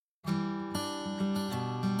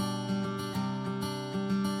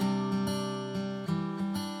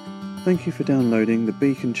Thank you for downloading the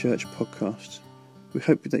Beacon Church podcast. We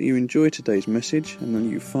hope that you enjoy today's message and that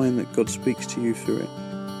you find that God speaks to you through it.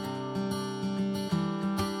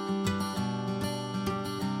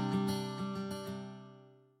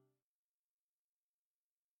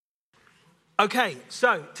 Okay,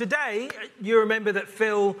 so today you remember that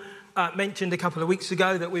Phil mentioned a couple of weeks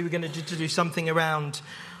ago that we were going to do something around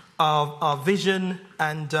our vision,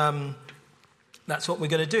 and that's what we're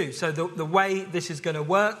going to do. So the way this is going to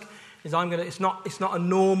work is it's not a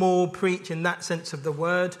normal preach in that sense of the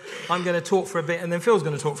word. I'm going to talk for a bit, and then Phil's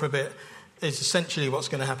going to talk for a bit. Is essentially what's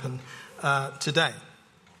going to happen today.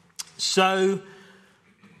 So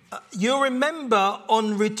you'll remember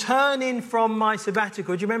on returning from my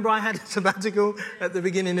sabbatical. Do you remember I had a sabbatical at the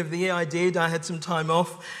beginning of the year? I did. I had some time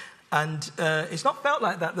off, and it's not felt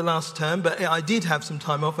like that the last term, but I did have some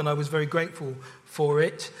time off, and I was very grateful for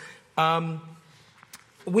it.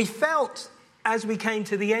 We felt, as we came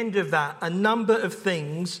to the end of that, a number of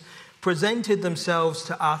things presented themselves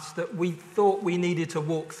to us that we thought we needed to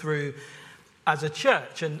walk through as a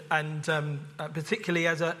church, and particularly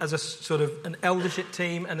as a sort of an eldership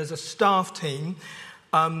team and as a staff team.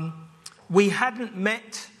 We hadn't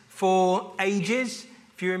met for ages.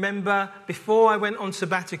 If you remember, before I went on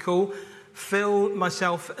sabbatical, Phil,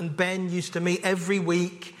 myself and Ben used to meet every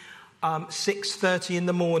week, 6:30 in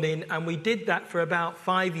the morning, and we did that for about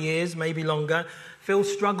 5 years, maybe longer. Phil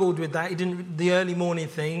struggled with that. He didn't the early morning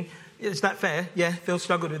thing. Is that fair? Yeah, Phil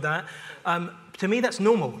struggled with that. To me, that's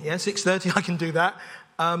normal. Yeah, 6:30, I can do that.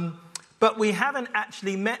 But we haven't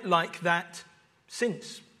actually met like that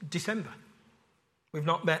since December. We've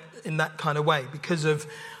not met in that kind of way because of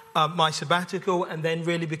my sabbatical, and then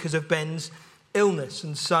really because of Ben's illness.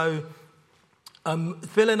 And so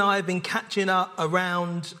Phil and I have been catching up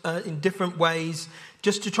around in different ways,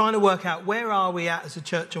 just to try to work out where are we at as a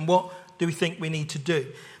church and what do we think we need to do.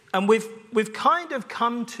 And we've kind of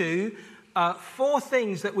come to 4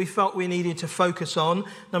 things that we felt we needed to focus on.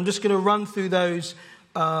 And I'm just going to run through those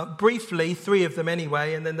briefly, 3 of them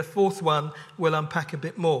anyway, and then the 4th one we'll unpack a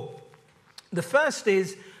bit more. The first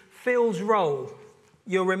is Phil's role.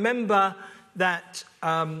 You'll remember that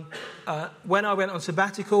when I went on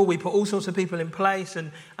sabbatical, we put all sorts of people in place,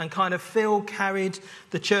 and kind of Phil carried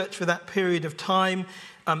the church for that period of time.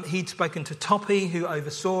 He'd spoken to Toppy, who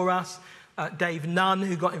oversaw us, Dave Nunn,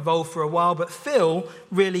 who got involved for a while, but Phil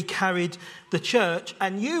really carried the church,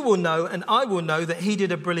 and you will know, and I will know, that he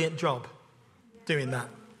did a brilliant job doing that,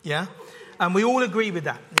 yeah? And we all agree with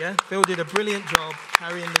that, yeah? Phil did a brilliant job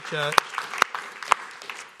carrying the church,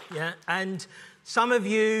 yeah? And some of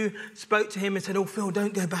you spoke to him and said, "Oh, Phil,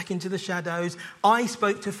 don't go back into the shadows." I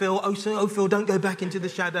spoke to Phil, "Oh, Phil, don't go back into the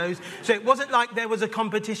shadows." So it wasn't like there was a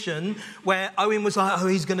competition where Owen was like, "Oh,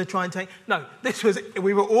 he's going to try and take..." No,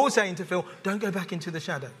 we were all saying to Phil, "Don't go back into the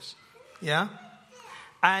shadows." Yeah?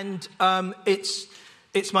 And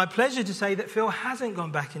it's my pleasure to say that Phil hasn't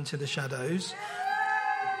gone back into the shadows.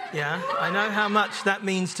 Yeah, I know how much that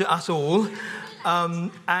means to us all.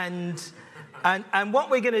 And what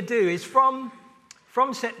we're going to do is from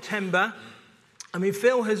September, I mean,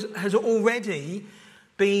 Phil has already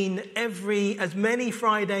been as many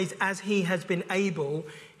Fridays as he has been able,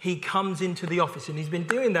 he comes into the office. And he's been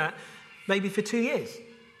doing that maybe for 2 years,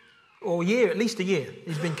 or at least a year.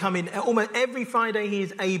 He's been coming almost every Friday he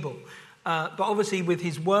is able. But obviously with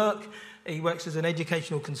his work, he works as an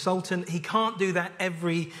educational consultant. He can't do that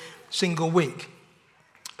every single week.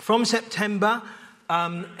 From September,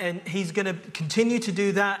 and he's going to continue to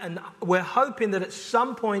do that, and we're hoping that at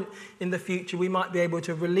some point in the future we might be able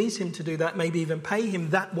to release him to do that, maybe even pay him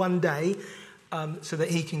that one day so that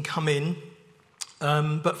he can come in.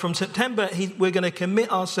 But from September, we're going to commit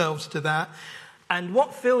ourselves to that. And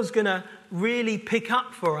what Phil's going to really pick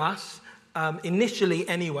up for us, initially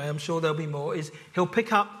anyway, I'm sure there'll be more, is he'll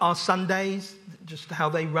pick up our Sundays, just how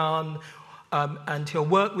they run. And he'll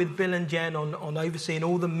work with Bill and Jen on overseeing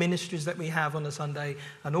all the ministries that we have on a Sunday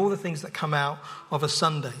and all the things that come out of a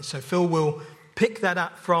Sunday. So Phil will pick that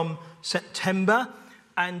up from September.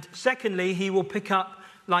 And secondly, he will pick up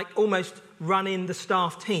like almost running the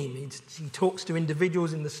staff team. He talks to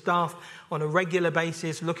individuals in the staff on a regular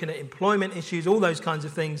basis, looking at employment issues, all those kinds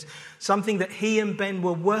of things. Something that he and Ben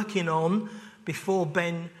were working on before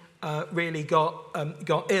Ben really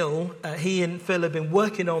got ill. He and Phil have been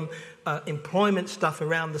working on employment stuff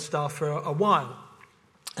around the staff for a while.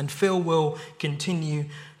 And Phil will continue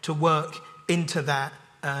to work into that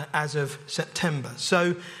as of September.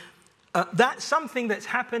 So that's something that's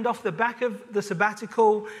happened off the back of the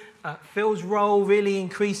sabbatical. Phil's role really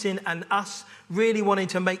increasing and us really wanting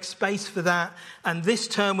to make space for that. And this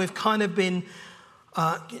term we've kind of been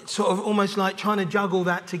sort of almost like trying to juggle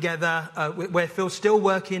that together, where Phil's still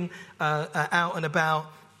working out and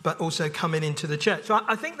about, but also coming into the church. So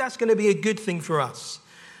I think that's going to be a good thing for us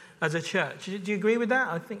as a church. Do you agree with that?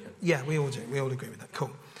 I think, yeah, we all do. We all agree with that.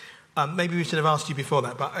 Cool. Maybe we should have asked you before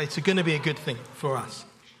that, but it's going to be a good thing for us.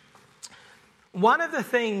 One of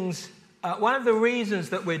the reasons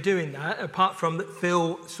that we're doing that, apart from that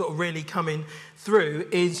Phil sort of really coming through,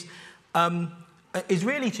 is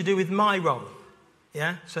really to do with my role.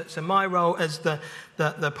 Yeah, so my role as the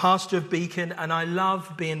pastor of Beacon, and I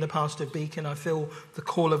love being the pastor of Beacon. I feel the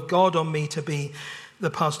call of God on me to be the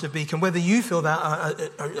pastor of Beacon. Whether you feel that,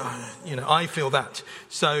 I feel that.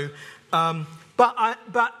 So,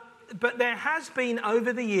 but there has been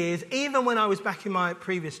over the years, even when I was back in my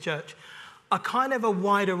previous church, a kind of a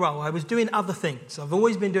wider role. I was doing other things. I've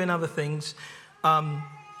always been doing other things.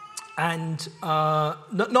 And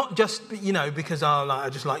not just, because I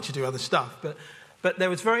just like to do other stuff, but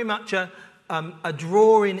there was very much a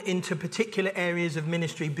drawing into particular areas of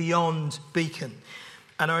ministry beyond Beacon.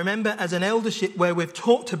 And I remember as an eldership where we've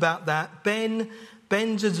talked about that,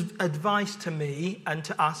 Ben's advice to me and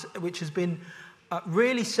to us, which has been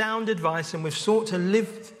really sound advice, and we've sought to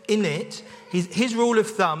live in it, his rule of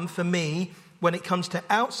thumb for me when it comes to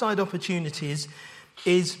outside opportunities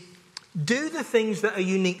is do the things that are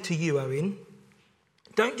unique to you, Owen.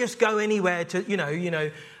 Don't just go anywhere to, if you're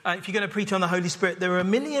going to preach on the Holy Spirit, there are a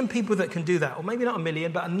million people that can do that. Or maybe not a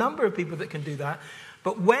million, but a number of people that can do that.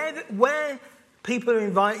 But where people are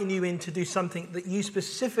inviting you in to do something that you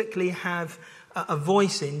specifically have a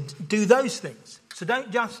voice in, do those things. So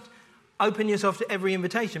don't just open yourself to every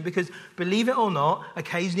invitation, because believe it or not,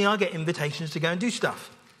 occasionally I get invitations to go and do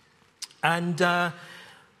stuff. And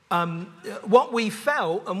what we've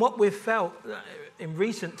felt in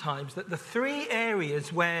recent times, that the three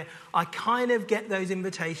areas where I kind of get those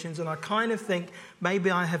invitations and I kind of think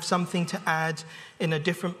maybe I have something to add in a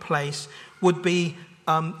different place would be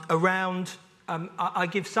around, I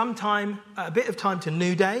give a bit of time to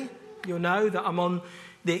New Day. You'll know that I'm on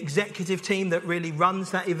the executive team that really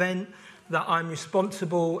runs that event, that I'm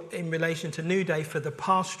responsible in relation to New Day for the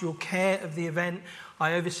pastoral care of the event.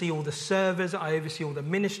 I oversee all the servers, I oversee all the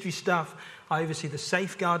ministry stuff, I oversee the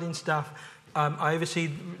safeguarding stuff, I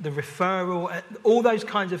oversee the referral, all those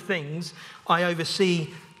kinds of things I oversee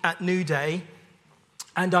at New Day.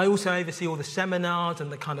 And I also oversee all the seminars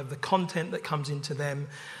and the kind of the content that comes into them.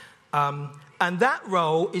 And that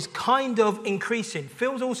role is kind of increasing.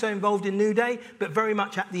 Phil's also involved in New Day, but very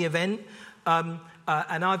much at the event. And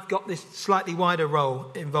I've got this slightly wider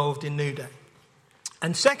role involved in New Day.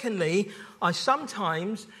 And secondly, I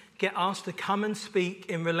sometimes get asked to come and speak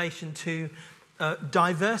in relation to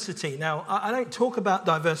diversity. Now, I don't talk about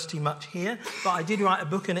diversity much here, but I did write a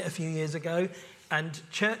book on it a few years ago, and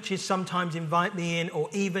churches sometimes invite me in, or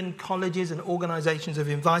even colleges and organisations have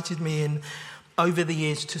invited me in over the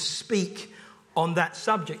years to speak on that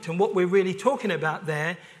subject. And what we're really talking about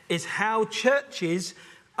there is how churches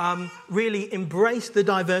really embrace the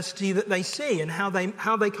diversity that they see, and how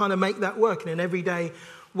they kind of make that work in an everyday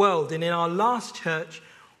world. And in our last church,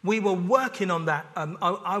 we were working on that.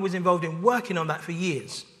 I was involved in working on that for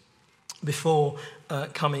years before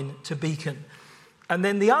coming to Beacon. And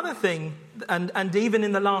then the other thing, and even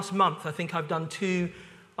in the last month, I think I've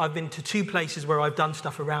been to two places where I've done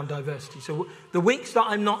stuff around diversity. So the weeks that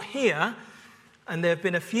I'm not here, and there have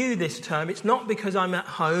been a few this term, it's not because I'm at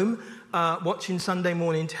home watching Sunday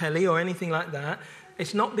morning telly or anything like that.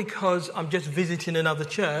 It's not because I'm just visiting another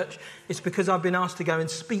church. It's because I've been asked to go and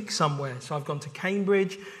speak somewhere. So I've gone to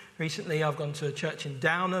Cambridge. Recently I've gone to a church in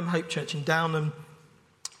Downham, Hope Church in Downham.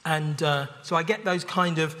 And so I get those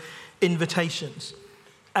kind of invitations.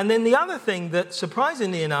 And then the other thing that,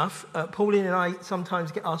 surprisingly enough, Pauline and I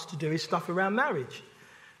sometimes get asked to do is stuff around marriage.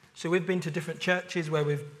 So we've been to different churches where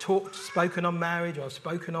we've spoken on marriage, or I've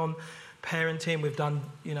spoken on parenting. We've done,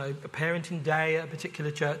 a parenting day at a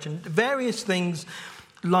particular church and various things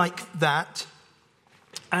like that.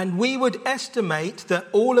 And we would estimate that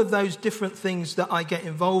all of those different things that I get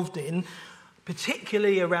involved in,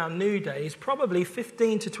 particularly around New Day, is probably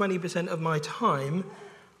 15 to 20% of my time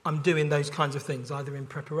I'm doing those kinds of things, either in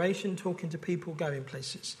preparation, talking to people, going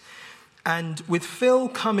places. And with Phil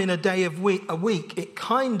coming a day a week, it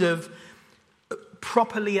kind of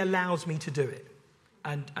properly allows me to do it.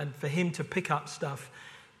 And for him to pick up stuff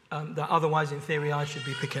that otherwise, in theory, I should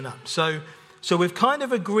be picking up. So we've kind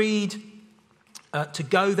of agreed to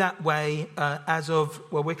go that way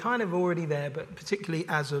we're kind of already there, but particularly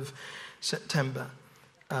as of September.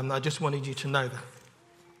 I just wanted you to know that.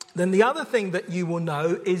 Then the other thing that you will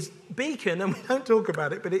know is Beacon, and we don't talk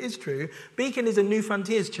about it, but it is true, Beacon is a New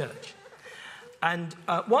Frontiers church. And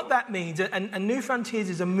what that means, and New Frontiers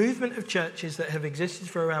is a movement of churches that have existed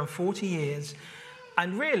for around 40 years.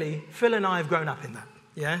 And really, Phil and I have grown up in that.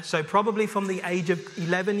 Yeah, so probably from the age of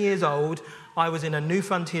 11 years old, I was in a New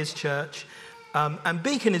Frontiers church, and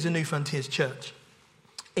Beacon is a New Frontiers church.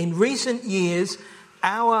 In recent years,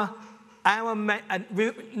 our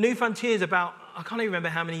New Frontiers, about, I can't even remember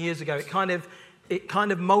how many years ago, it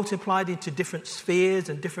kind of multiplied into different spheres,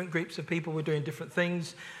 and different groups of people were doing different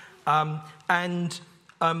things. We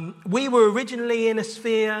were originally in a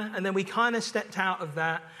sphere, and then we kind of stepped out of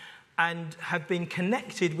that and have been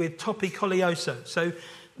connected with Topi Koleoso. So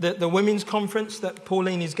the women's conference that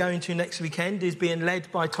Pauline is going to next weekend is being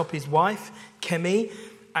led by Topi's wife, Kemi,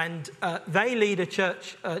 and they lead a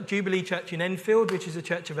church, Jubilee Church in Enfield, which is a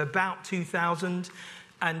church of about 2,000,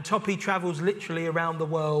 and Topi travels literally around the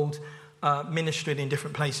world ministering in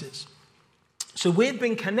different places. So we've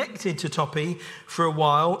been connected to Topi for a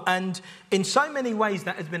while, and in so many ways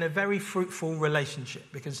that has been a very fruitful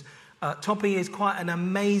relationship, because Topi is quite an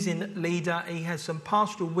amazing leader. He has some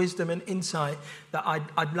pastoral wisdom and insight that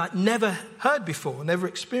I'd like never heard before, never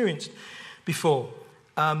experienced before.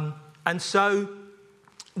 And so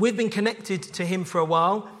we've been connected to him for a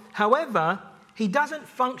while. However, he doesn't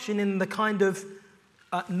function in the kind of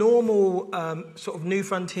normal sort of New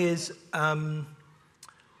Frontiers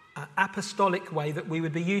apostolic way that we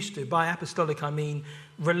would be used to. By apostolic, I mean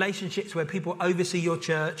relationships where people oversee your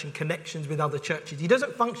church and connections with other churches. He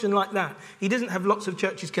doesn't function like that. He doesn't have lots of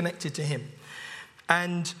churches connected to him.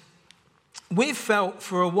 And we've felt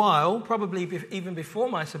for a while, probably even before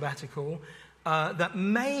my sabbatical, that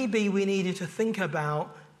maybe we needed to think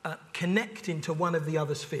about connecting to one of the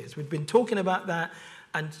other spheres. We'd been talking about that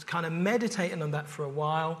and kind of meditating on that for a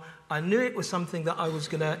while. I knew it was something that I was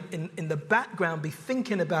going to, in the background, be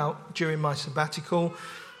thinking about during my sabbatical.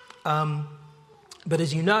 But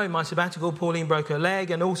as you know, my sabbatical, Pauline broke her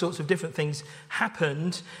leg and all sorts of different things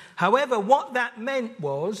happened. However, what that meant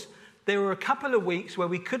was there were a couple of weeks where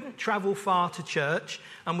we couldn't travel far to church,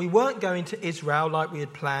 and we weren't going to Israel like we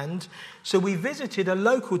had planned. So we visited a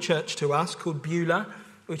local church to us called Beulah,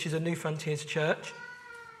 which is a New Frontiers church.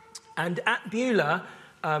 And at Beulah,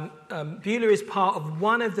 Beulah is part of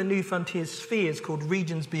one of the New Frontiers spheres called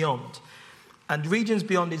Regions Beyond. And Regions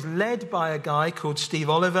Beyond is led by a guy called Steve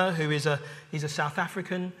Oliver, who is he's a South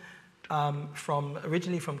African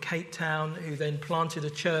originally from Cape Town, who then planted a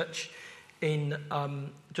church in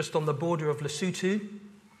just on the border of Lesotho,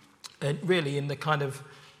 and really in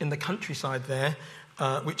the countryside there,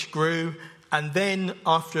 which grew. And then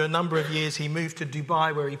after a number of years, he moved to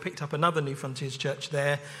Dubai, where he picked up another New Frontiers church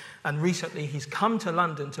there. And recently, he's come to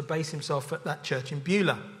London to base himself at that church in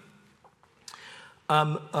Beulah.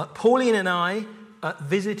 Pauline and I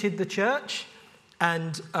visited the church,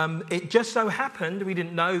 and it just so happened, we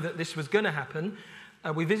didn't know that this was going to happen.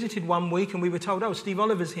 We visited one week and we were told, Steve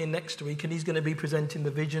Oliver's here next week and he's going to be presenting the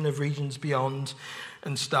vision of Regions Beyond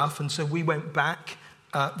and stuff. And so we went back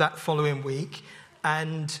that following week,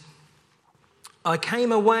 and I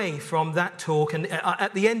came away from that talk, and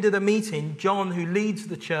at the end of the meeting, John, who leads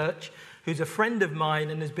the church, who's a friend of mine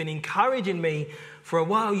and has been encouraging me for a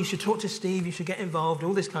while, you should talk to Steve, you should get involved,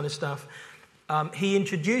 all this kind of stuff. He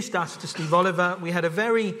introduced us to Steve Oliver. We had a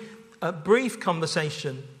very brief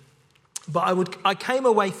conversation, but I came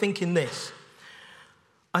away thinking this.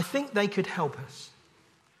 I think they could help us.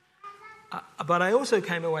 But I also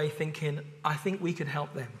came away thinking, I think we could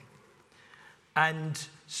help them. And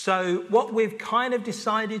so what we've kind of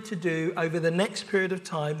decided to do over the next period of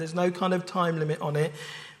time, there's no kind of time limit on it,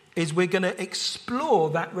 is we're going to explore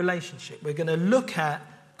that relationship. We're going to look at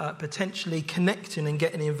potentially connecting and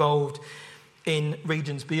getting involved in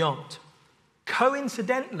Regions Beyond.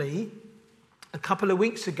 Coincidentally, a couple of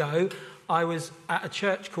weeks ago, I was at a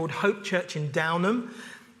church called Hope Church in Downham,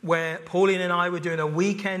 where Pauline and I were doing a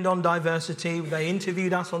weekend on diversity. They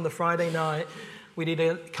interviewed us on the Friday night. We did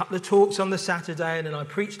a couple of talks on the Saturday, and then I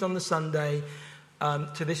preached on the Sunday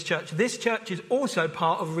to this church. This church is also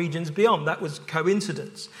part of Regions Beyond. That was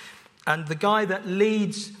coincidence. And the guy that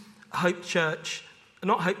leads Hope Church,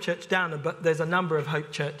 not Hope Church Downham, but there's a number of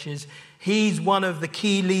Hope churches, he's one of the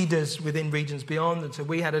key leaders within Regions Beyond. And so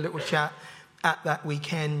we had a little chat at that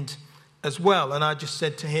weekend as well. And I just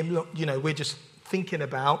said to him, look, we're just thinking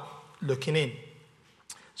about looking in.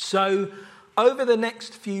 So over the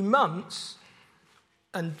next few months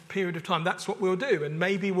and period of time, that's what we'll do. And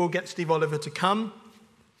maybe we'll get Steve Oliver to come.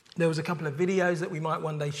 There was a couple of videos that we might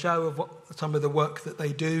one day show of some of the work that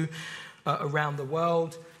they do around the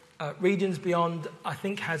world. Regions Beyond, I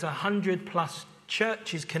think, has 100 plus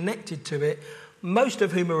churches connected to it, most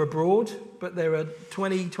of whom are abroad, but there are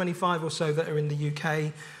 20, 25 or so that are in the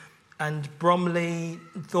UK. and Bromley,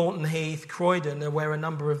 Thornton Heath, Croydon are where a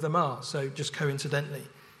number of them are, so just coincidentally.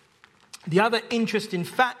 The other interesting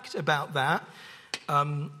fact about that,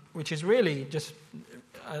 which is really just,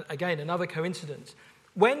 again, another coincidence.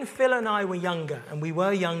 When Phil and I were younger, and we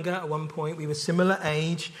were younger at one point, we were similar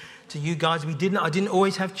age to you guys. I didn't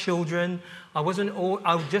always have children.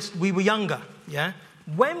 We were younger, yeah?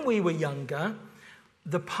 When we were younger,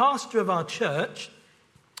 the pastor of our church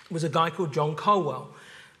was a guy called John Colwell.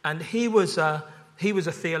 And he was a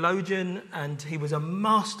theologian, and he was a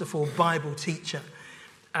masterful Bible teacher.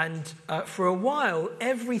 And for a while,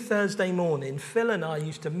 every Thursday morning, Phil and I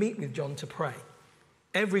used to meet with John to pray.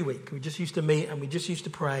 Every week. We just used to meet and we just used to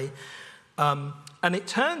pray. And it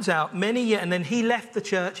turns out many years, and then he left the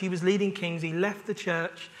church. He was leading Kings. He left the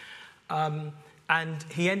church. And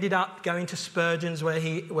he ended up going to Spurgeon's where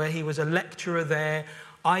he was a lecturer there.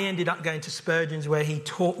 I ended up going to Spurgeon's where he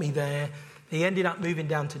taught me there. He ended up moving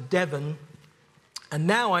down to Devon. And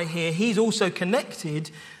now I hear he's also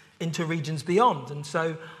connected into Regions Beyond. And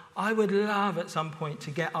so I would love at some point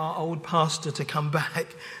to get our old pastor to come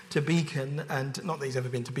back to Beacon, and not that he's ever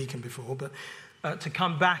been to Beacon before, but to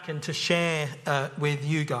come back and to share with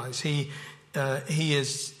you guys. He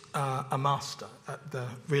is a master at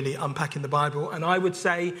really unpacking the Bible. And I would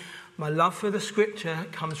say my love for the scripture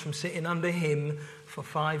comes from sitting under him for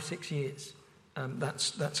 5-6 years.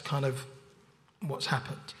 That's kind of what's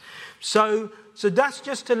happened. So that's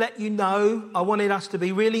just to let you know. I wanted us to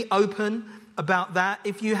be really open about that.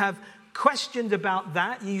 If you have questions about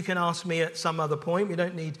that, you can ask me at some other point. We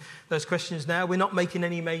don't need those questions now. We're not making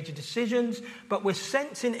any major decisions, but we're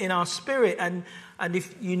sensing in our spirit. And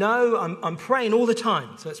if you know, I'm praying all the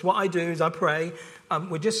time. So that's what I do, is I pray.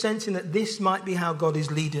 We're just sensing that this might be how God is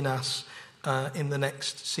leading us in the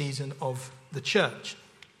next season of the church.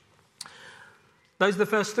 Those are the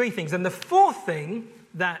first three things. And the fourth thing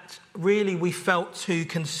that really we felt to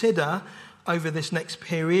consider over this next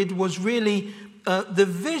period was really the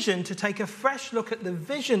vision, to take a fresh look at the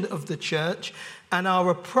vision of the church and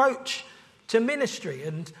our approach to ministry.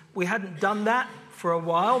 And we hadn't done that for a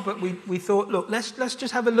while, but we thought, look, let's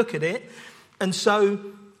just have a look at it. And so,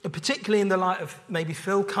 particularly in the light of maybe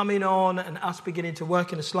Phil coming on and us beginning to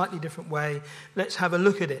work in a slightly different way, let's have a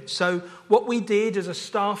look at it. So what we did as a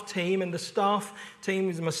staff team, and the staff team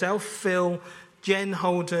was myself, Phil, Jen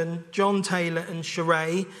Holden, John Taylor and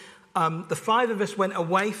Sheree. The five of us went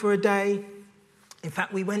away for a day. In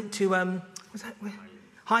fact, we went to,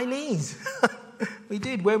 High-Leas. We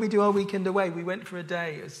did, where we do our weekend away. We went for a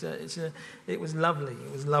day. It was lovely.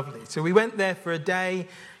 It was lovely. So we went there for a day.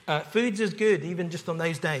 Food's as good, even just on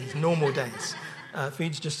those days, normal days.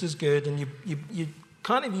 Food's just as good, and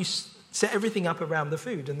you set everything up around the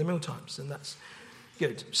food and the meal times, and that's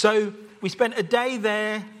good. So we spent a day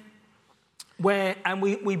there, and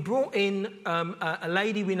we brought in a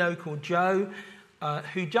lady we know called Jo,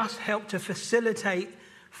 who just helped to facilitate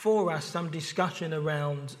for us some discussion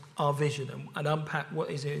around our vision and unpack what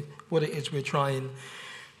it is we're trying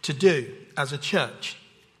to do as a church.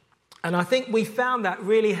 And I think we found that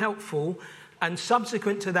really helpful. And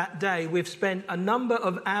subsequent to that day, we've spent a number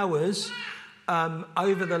of hours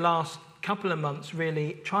over the last couple of months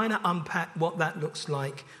really trying to unpack what that looks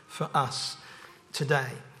like for us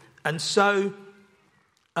today. And so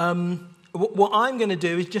what I'm going to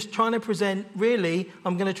do is just trying to present, really,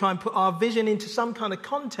 I'm going to try and put our vision into some kind of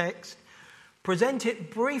context, present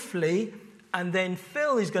it briefly, and then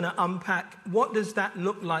Phil is going to unpack what does that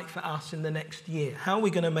look like for us in the next year? How are we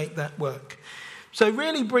going to make that work? So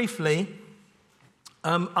really briefly,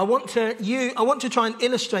 I want to try and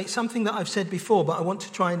illustrate something that I've said before, but I want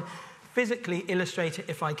to try and physically illustrate it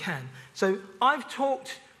if I can. So I've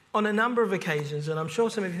talked on a number of occasions, and I'm sure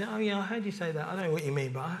some of you think, oh yeah, I heard you say that. I don't know what you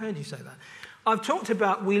mean, but I heard you say that. I've talked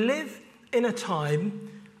about we live in a time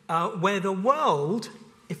where the world,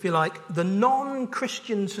 if you like, the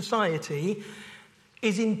non-Christian society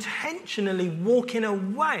is intentionally walking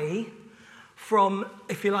away from,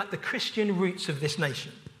 if you like, the Christian roots of this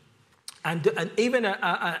nation. And even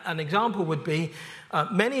an example would be,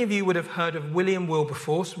 many of you would have heard of William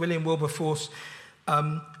Wilberforce. William Wilberforce,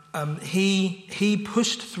 he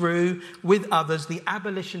pushed through with others the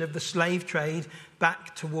abolition of the slave trade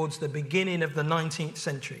back towards the beginning of the 19th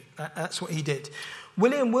century. That's what he did.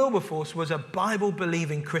 William Wilberforce was a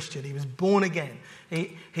Bible-believing Christian. He was born again.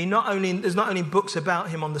 There's not only books about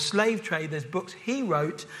him on the slave trade, there's books he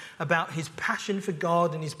wrote about his passion for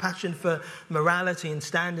God and his passion for morality and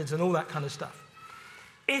standards and all that kind of stuff.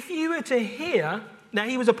 If you were to hear, now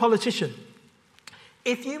he was a politician,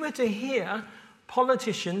 if you were to hear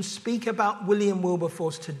politicians speak about William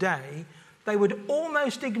Wilberforce today, they would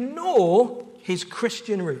almost ignore his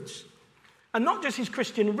Christian roots. And not just his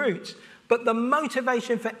Christian roots, but the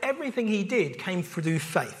motivation for everything he did came through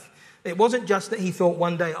faith. It wasn't just that he thought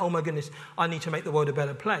one day, oh my goodness, I need to make the world a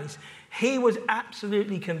better place. He was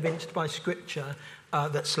absolutely convinced by Scripture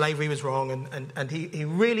that slavery was wrong, and he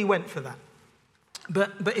really went for that.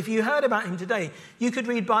 But if you heard about him today, you could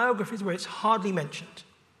read biographies where it's hardly mentioned.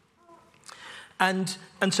 And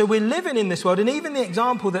so we're living in this world, and even the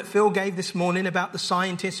example that Phil gave this morning about the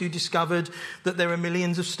scientists who discovered that there are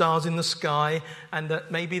millions of stars in the sky, and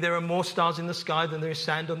that maybe there are more stars in the sky than there is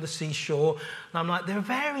sand on the seashore. And I'm like, there are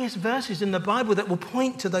various verses in the Bible that will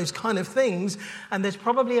point to those kind of things, and there's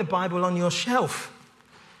probably a Bible on your shelf.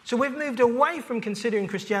 So we've moved away from considering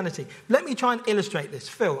Christianity. Let me try and illustrate this.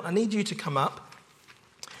 Phil, I need you to come up.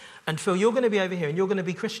 And Phil, you're going to be over here, and you're going to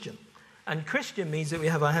be Christian. And Christian means that we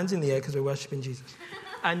have our hands in the air because we're worshipping Jesus.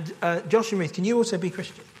 And Josh and Ruth, can you also be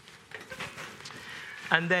Christian?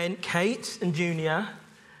 And then Kate and Junior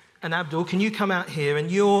and Abdul, can you come out here,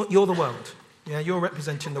 and you're the world. Yeah, you're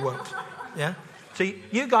representing the world. Yeah? So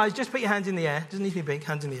you guys, just put your hands in the air. Doesn't need to be big,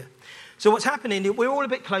 hands in the air. So what's happening, we're all a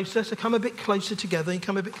bit closer, so come a bit closer together. You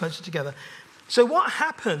come a bit closer together. So what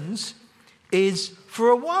happens is, for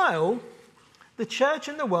a while, the church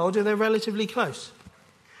and the world they're relatively close.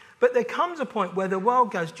 But there comes a point where the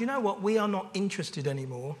world goes, do you know what? We are not interested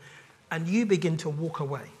anymore. And you begin to walk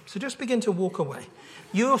away. So just begin to walk away.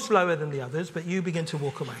 You're slower than the others, but you begin to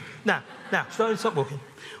walk away. Now, stop walking.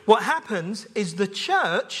 What happens is the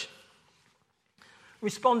church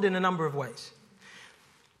respond in a number of ways.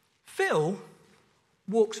 Phil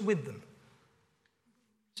walks with them.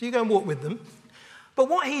 So you go and walk with them. But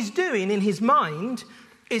what he's doing in his mind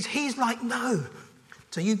is he's like, no.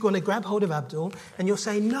 So you're going to grab hold of Abdul and you'll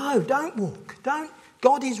say, no, don't walk. Don't.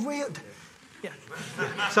 God is real. Yeah.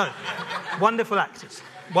 So, wonderful actors.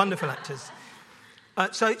 Wonderful actors.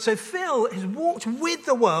 So Phil has walked with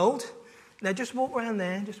the world. Now just walk around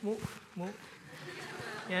there. Just walk.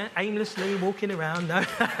 Yeah, aimlessly walking around. No.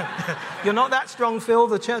 You're not that strong, Phil.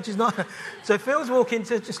 The church is not. So Phil's walking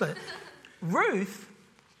to just like... Ruth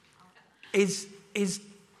is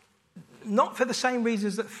not for the same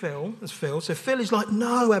reasons as Phil. So Phil is like,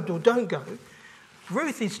 no, Abdul, don't go.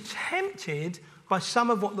 Ruth is tempted by some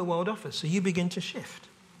of what the world offers. So you begin to shift.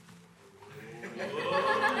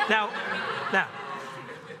 Now,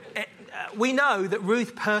 we know that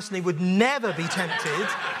Ruth personally would never be tempted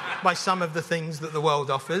by some of the things that the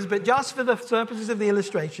world offers. But just for the purposes of the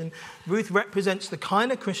illustration, Ruth represents the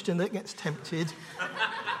kind of Christian that gets tempted.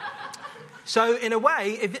 So in a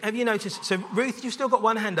way, have you noticed? So Ruth, you've still got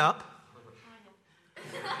one hand up.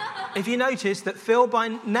 If you notice that Phil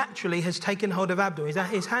naturally has taken hold of Abdul,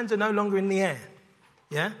 his hands are no longer in the air.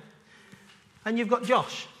 Yeah? And you've got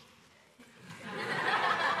Josh,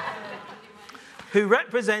 who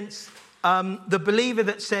represents the believer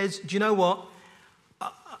that says, do you know what?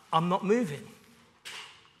 I'm not moving.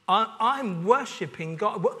 I'm worshipping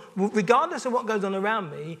God. Regardless of what goes on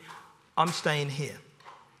around me, I'm staying here.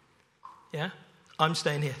 Yeah? I'm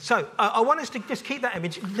staying here. So I want us to just keep that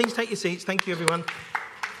image. Please take your seats. Thank you, everyone.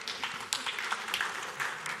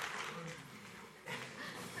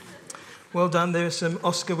 Well done. There are some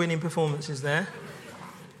Oscar-winning performances there.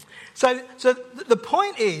 So the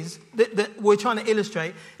point is that we're trying to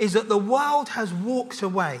illustrate is that the world has walked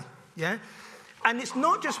away. Yeah? And it's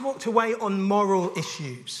not just walked away on moral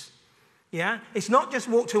issues. Yeah? It's not just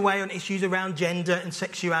walked away on issues around gender and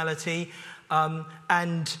sexuality.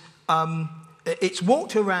 It's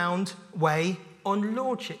walked away on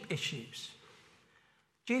lordship issues.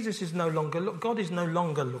 Jesus is no longer Lord. God is no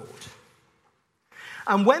longer Lord.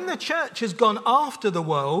 And when the church has gone after the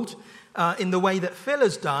world in the way that Phil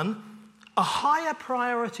has done, a higher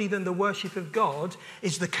priority than the worship of God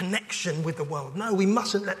is the connection with the world. No, we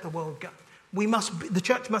mustn't let the world go. The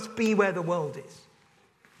church must be where the world is.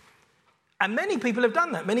 And many people have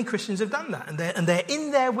done that. Many Christians have done that. And they're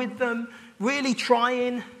in there with them, really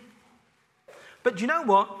trying. But do you know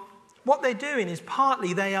what? What they're doing is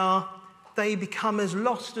partly they become as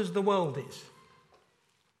lost as the world is.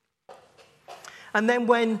 And then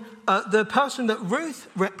when the person that Ruth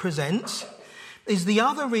represents is the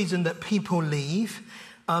other reason that people leave,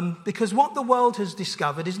 because what the world has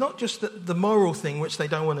discovered is not just the moral thing, which they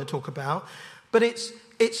don't want to talk about, but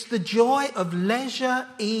it's the joy of leisure,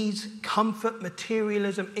 ease, comfort,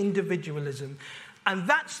 materialism, individualism.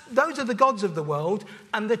 And those are the gods of the world.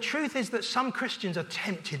 And the truth is that some Christians are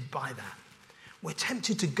tempted by that. We're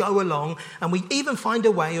tempted to go along, and we even find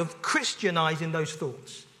a way of Christianizing those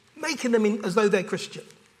thoughts, making them as though they're Christian,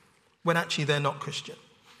 when actually they're not Christian.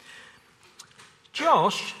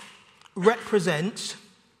 Josh represents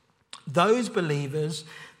those believers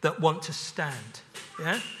that want to stand.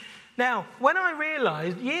 Yeah? Now, when I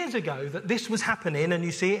realised years ago that this was happening, and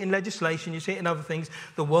you see it in legislation, you see it in other things,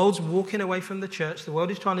 the world's walking away from the church, the world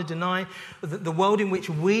is trying to deny, the world in which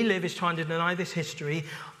we live is trying to deny this history,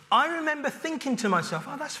 I remember thinking to myself,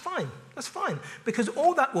 oh, that's fine, because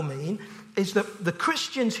all that will mean is that the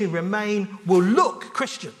Christians who remain will look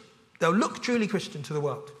Christian. They'll look truly Christian to the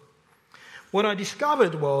world. What I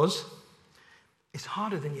discovered was, it's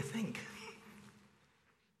harder than you think.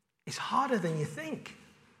 It's harder than you think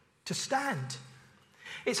to stand.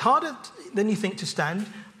 It's harder than you think to stand,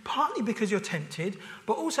 partly because you're tempted,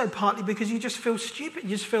 but also partly because you just feel stupid. You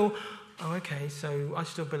just feel, oh, okay, so I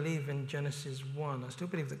still believe in Genesis 1. I still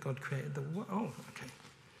believe that God created the world. Oh, okay.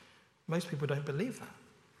 Most people don't believe that.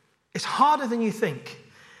 It's harder than you think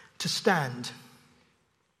to stand.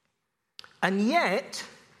 And yet,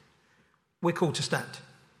 we're called to stand.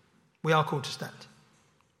 We are called to stand.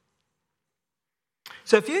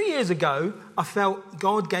 So a few years ago, I felt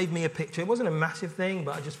God gave me a picture. It wasn't a massive thing,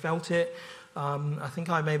 but I just felt it. I think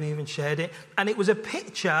I maybe even shared it. And it was a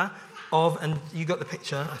picture of, and you got the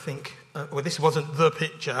picture, I think. Well, this wasn't the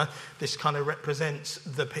picture. This kind of represents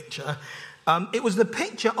the picture. It was the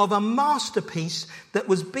picture of a masterpiece that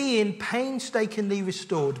was being painstakingly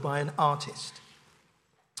restored by an artist.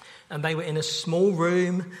 And they were in a small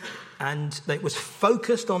room, and it was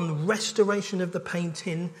focused on restoration of the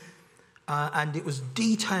painting. And it was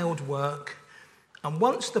detailed work. And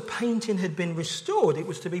once the painting had been restored, it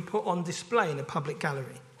was to be put on display in a public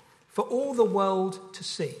gallery for all the world to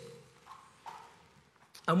see.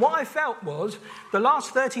 And what I felt was, the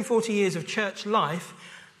last 30, 40 years of church life,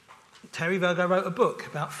 Terry Virgo wrote a book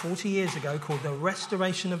about 40 years ago called The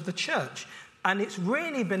Restoration of the Church. And it's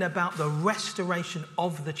really been about the restoration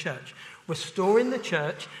of the church, restoring the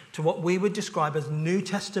church to what we would describe as New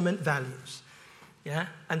Testament values. Yeah,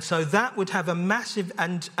 and so that would have a massive,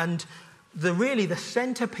 and the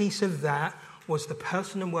centerpiece of that was the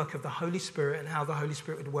person and work of the Holy Spirit and how the Holy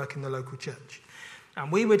Spirit would work in the local church.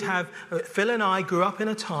 And we would have, Phil and I grew up in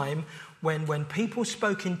a time when people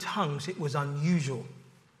spoke in tongues, it was unusual.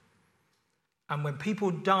 And when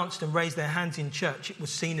people danced and raised their hands in church, it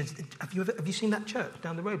was seen as, have you seen that church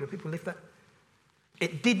down the road where people lift that?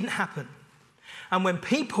 It didn't happen. And when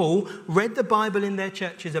people read the Bible in their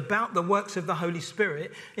churches about the works of the Holy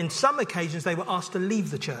Spirit, in some occasions they were asked to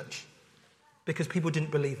leave the church because people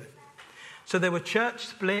didn't believe it. So there were church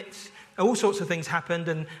splits, all sorts of things happened,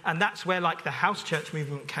 and that's where like the house church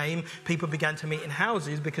movement came. People began to meet in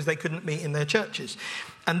houses because they couldn't meet in their churches.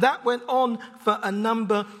 And that went on for a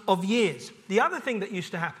number of years. The other thing that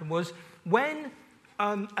used to happen was when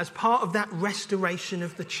as part of that restoration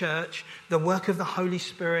of the church, the work of the Holy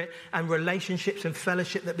Spirit and relationships and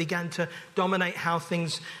fellowship that began to dominate how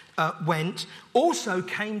things went, also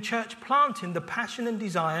came church planting, the passion and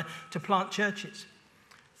desire to plant churches.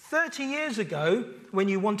 30 years ago, when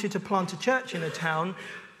you wanted to plant a church in a town,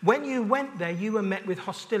 when you went there, you were met with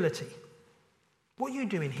hostility. What are you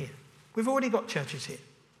doing here? We've already got churches here.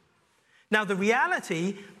 Now, the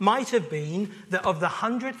reality might have been that of the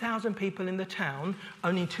 100,000 people in the town,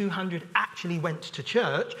 only 200 actually went to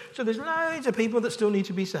church. So there's loads of people that still need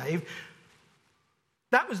to be saved.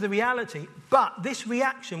 That was the reality. But this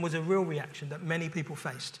reaction was a real reaction that many people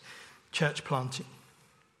faced, church planting.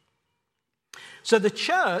 So the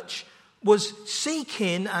church was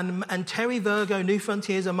seeking, and Terry Virgo, New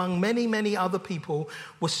Frontiers, among many, many other people,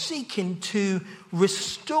 was seeking to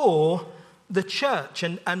restore the church,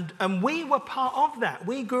 and we were part of that.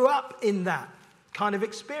 We grew up in that kind of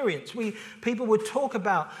experience. People would talk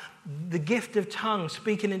about the gift of tongues,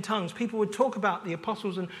 speaking in tongues. People would talk about the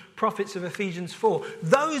apostles and prophets of Ephesians 4.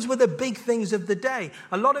 Those were the big things of the day.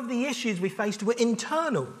 A lot of the issues we faced were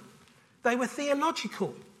internal. They were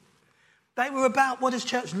theological. They were about what does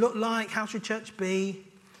church look like, how should church be,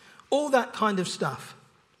 all that kind of stuff.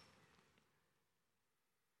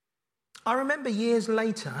 I remember years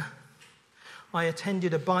later, I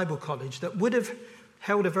attended a Bible college that would have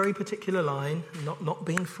held a very particular line, not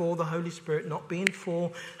being for the Holy Spirit, not being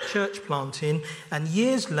for church planting, and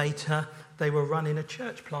years later they were running a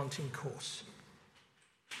church planting course.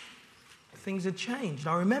 Things had changed.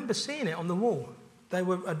 I remember seeing it on the wall. They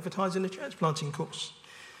were advertising a church planting course.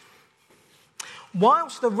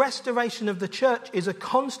 Whilst the restoration of the church is a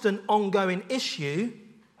constant ongoing issue,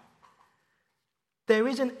 there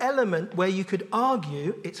is an element where you could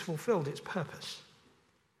argue it's fulfilled its purpose.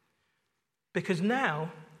 Because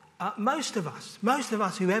now, most of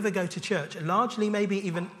us who ever go to church, largely maybe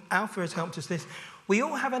even Alpha has helped us this, we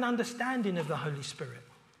all have an understanding of the Holy Spirit.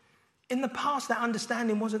 In the past, that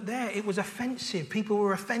understanding wasn't there. It was offensive. People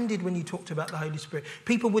were offended when you talked about the Holy Spirit.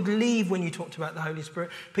 People would leave when you talked about the Holy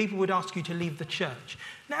Spirit. People would ask you to leave the church.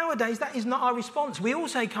 Nowadays, that is not our response. We all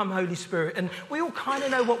say, "Come, Holy Spirit," and we all kind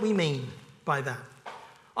of know what we mean by that.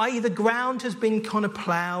 I.e., the ground has been kind of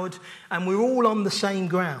ploughed and we're all on the same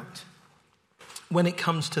ground when it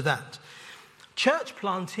comes to that. Church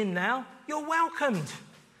planting now, you're welcomed.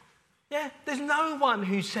 Yeah, there's no one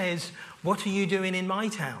who says, "What are you doing in my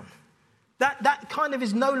town?" That kind of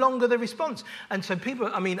is no longer the response. And so people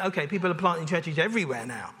are planting churches everywhere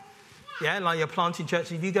now. Yeah, like you're planting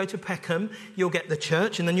churches. If you go to Peckham, you'll get the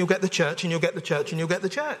church, and then you'll get the church, and you'll get the church, and you'll get the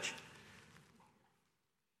church.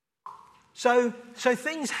 So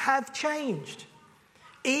things have changed.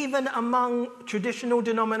 Even among traditional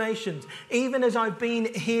denominations, even as I've been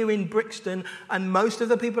here in Brixton, and most of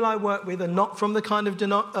the people I work with are not from the kind of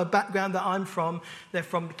background that I'm from. They're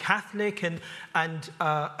from Catholic and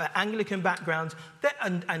Anglican backgrounds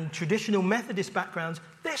and traditional Methodist backgrounds.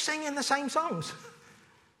 They're singing the same songs.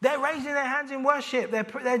 They're raising their hands in worship.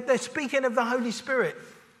 They're speaking of the Holy Spirit.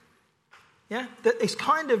 Yeah, it's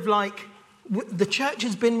kind of like the church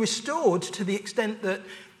has been restored to the extent that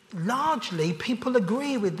largely people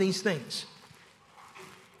agree with these things.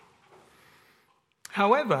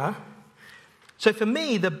 However, so for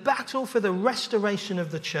me, the battle for the restoration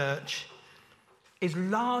of the church is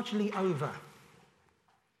largely over.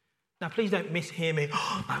 Now, please don't mishear me.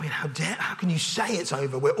 How can you say it's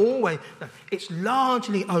over? No, it's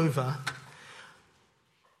largely over.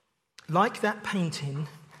 Like that painting,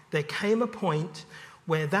 there came a point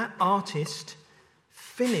where that artist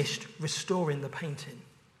finished restoring the painting.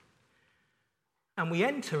 And we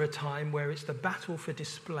enter a time where it's the battle for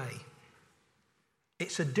display.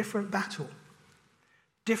 It's a different battle.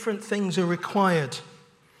 Different things are required.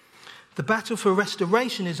 The battle for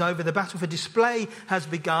restoration is over. The battle for display has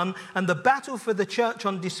begun. And the battle for the church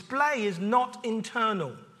on display is not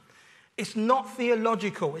internal. It's not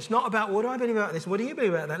theological. It's not about, what do I believe about this? What do you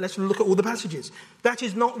believe about that? Let's look at all the passages. That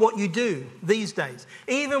is not what you do these days.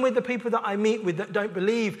 Even with the people that I meet with that don't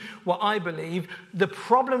believe what I believe, the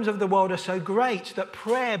problems of the world are so great that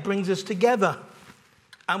prayer brings us together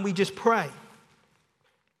and we just pray.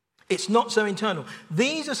 It's not so internal.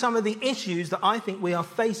 These are some of the issues that I think we are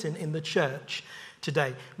facing in the church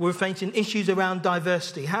today. We're facing issues around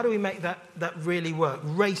diversity. How do we make that really work?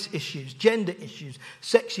 Race issues, gender issues,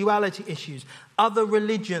 sexuality issues, other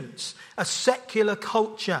religions, a secular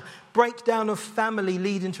culture, breakdown of family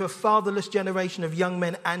leading to a fatherless generation of young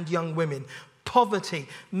men and young women, poverty,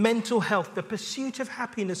 mental health, the pursuit of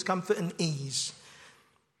happiness, comfort and ease.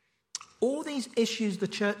 All these issues the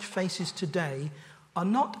church faces today are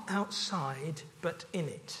not outside but in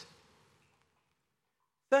it.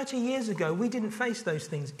 30 years ago, we didn't face those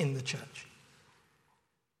things in the church.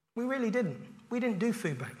 We really didn't. We didn't do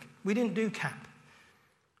food bank. We didn't do CAP.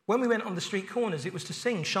 When we went on the street corners, it was to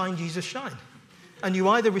sing "Shine, Jesus, Shine." And you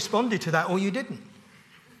either responded to that or you didn't.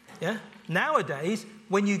 Yeah? Nowadays,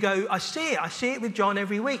 when you go, I see it with John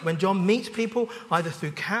every week. When John meets people, either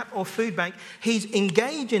through CAP or food bank, he's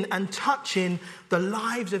engaging and touching the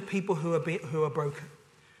lives of people who are broken.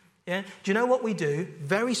 Yeah? Do you know what we do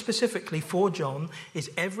very specifically for John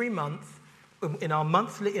is every month in our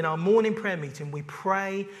morning prayer meeting, we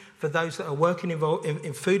pray for those that are working involved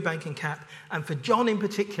in food bank and CAP, and for John in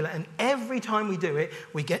particular. And every time we do it,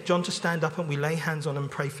 we get John to stand up and we lay hands on him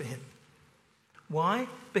and pray for him. Why?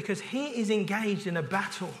 Because he is engaged in a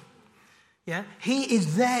battle. Yeah? He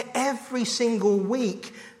is there every single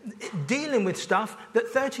week dealing with stuff that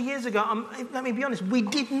 30 years ago, let me be honest, we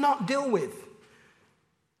did not deal with.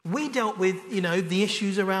 We dealt with, the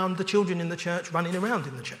issues around the children in the church running around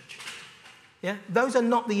in the church. Yeah? Those are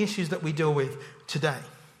not the issues that we deal with today.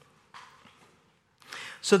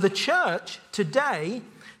 So the church today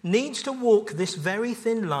needs to walk this very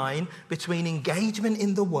thin line between engagement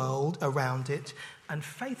in the world around it and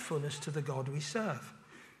faithfulness to the God we serve.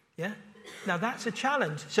 Yeah? Now that's a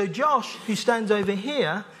challenge. So Josh, who stands over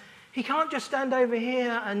here, he can't just stand over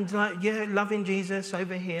here and loving Jesus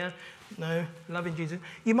over here. No, loving Jesus.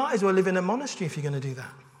 You might as well live in a monastery if you're going to do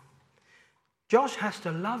that. Josh has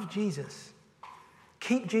to love Jesus,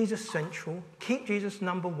 keep Jesus central, keep Jesus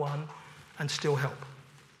number one, and still help.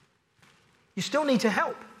 You still need to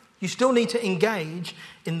help. You still need to engage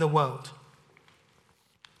in the world.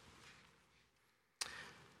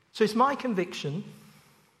 So it's my conviction,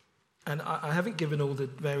 and I haven't given all the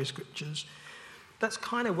various scriptures, that's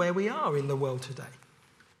kind of where we are in the world today.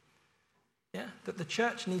 Yeah, that the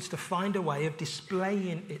church needs to find a way of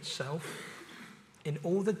displaying itself in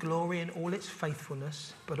all the glory and all its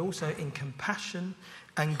faithfulness, but also in compassion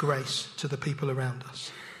and grace to the people around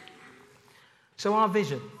us. So our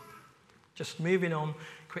vision, just moving on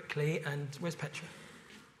quickly, and where's Petra?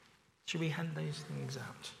 Should we hand those things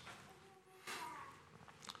out?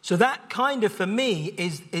 So that kind of, for me,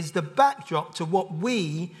 is the backdrop to what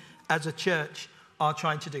we as a church are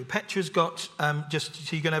trying to do. Petra's got, just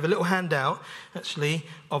so you're going to have a little handout, actually,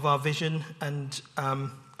 of our vision, and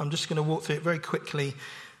I'm just going to walk through it very quickly,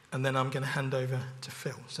 and then I'm going to hand over to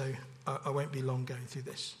Phil. So I won't be long going through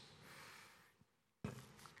this.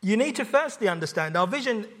 You need to firstly understand our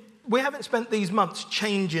vision. We haven't spent these months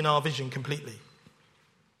changing our vision completely.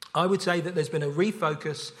 I would say that there's been a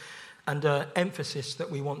refocus and emphasis that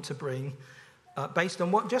we want to bring based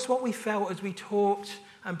on what we felt as we talked,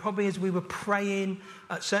 and probably as we were praying.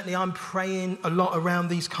 Certainly I'm praying a lot around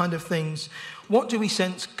these kind of things. What do we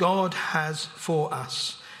sense God has for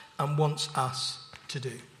us and wants us to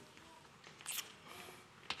do?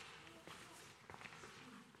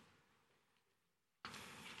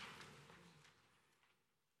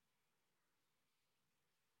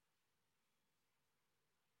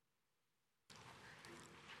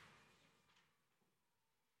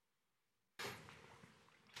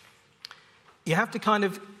 You have to kind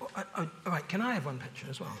of... all right, can I have one picture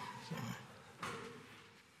as well?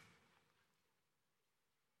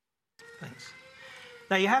 Thanks.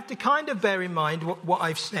 Now, you have to kind of bear in mind what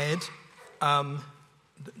I've said.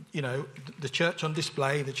 You know, the church on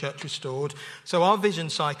display, the church restored. So our vision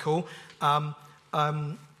cycle,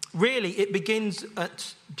 really, it begins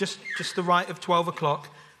at just the right of 12 o'clock.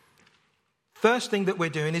 First thing that we're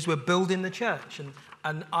doing is we're building the church.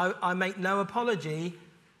 And I make no apology.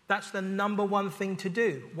 That's the number one thing to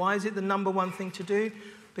do. Why is it the number one thing to do?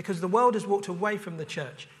 Because the world has walked away from the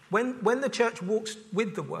church. When the church walks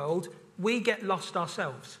with the world, we get lost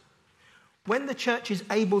ourselves. When the church is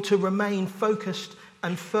able to remain focused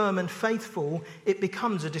and firm and faithful, it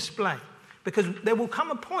becomes a display. Because there will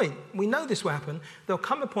come a point, we know this will happen, there'll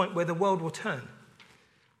come a point where the world will turn.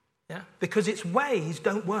 Yeah? Because its ways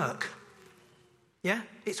don't work. Yeah,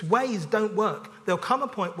 its ways don't work. There'll come a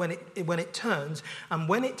point when it turns, and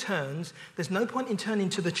when it turns, there's no point in turning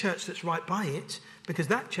to the church that's right by it, because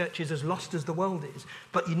that church is as lost as the world is.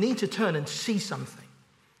 But you need to turn and see something.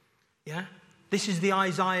 Yeah, this is the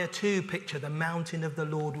Isaiah 2 picture. The mountain of the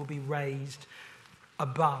Lord will be raised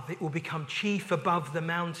above. It will become chief above the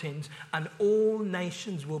mountains, and all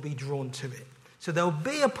nations will be drawn to it. So there'll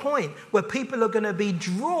be a point where people are going to be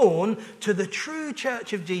drawn to the true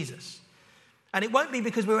church of Jesus. And it won't be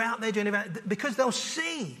because we're out there doing it, because they'll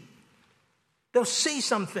see. They'll see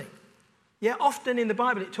something. Yeah, often in the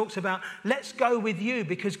Bible it talks about, let's go with you,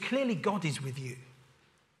 because clearly God is with you.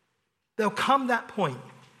 There'll come that point.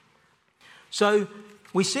 So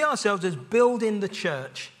we see ourselves as building the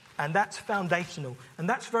church, and that's foundational. And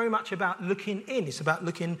that's very much about looking in. It's about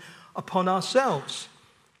looking upon ourselves.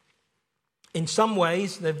 In some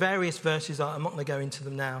ways, there are various verses, I'm not going to go into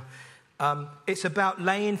them now. It's about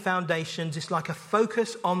laying foundations. It's like a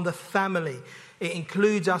focus on the family. It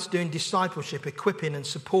includes us doing discipleship, equipping and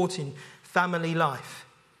supporting family life.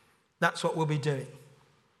 That's what we'll be doing.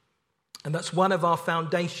 And that's one of our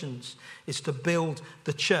foundations, is to build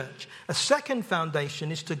the church. A second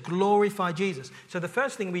foundation is to glorify Jesus. So the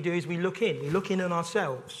first thing we do is we look in. We look in on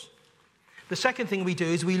ourselves. The second thing we do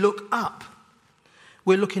is we look up.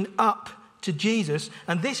 We're looking up to Jesus,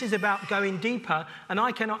 and this is about going deeper, and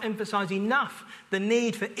I cannot emphasize enough the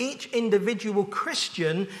need for each individual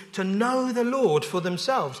Christian to know the Lord for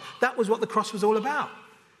themselves. That was what the cross was all about,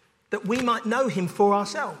 that we might know him for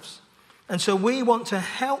ourselves. And so we want to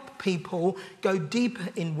help people go deeper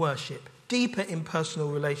in worship, deeper in personal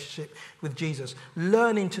relationship with Jesus,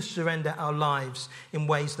 learning to surrender our lives in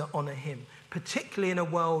ways that honor him, particularly in a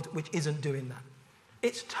world which isn't doing that.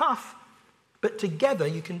 It's tough, but together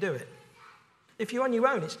you can do it. If you're on your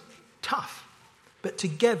own, it's tough. But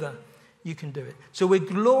together, you can do it. So we're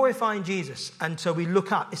glorifying Jesus, and so we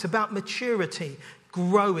look up. It's about maturity,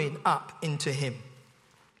 growing up into him.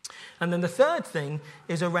 And then the third thing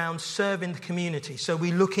is around serving the community. So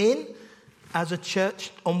we look in as a church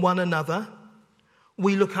on one another.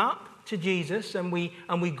 We look up to Jesus, and we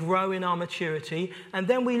grow in our maturity. And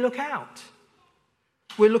then we look out.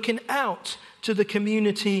 We're looking out to the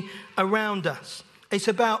community around us. It's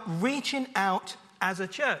about reaching out as a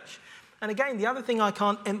church. And again, the other thing I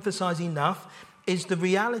can't emphasize enough is the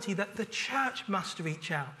reality that the church must reach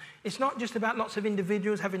out. It's not just about lots of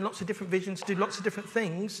individuals having lots of different visions, do lots of different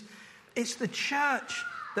things. It's the church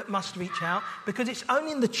that must reach out, because it's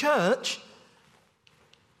only in the church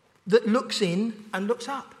that looks in and looks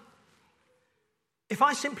up. If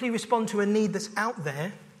I simply respond to a need that's out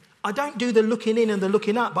there, I don't do the looking in and the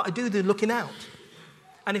looking up, but I do the looking out.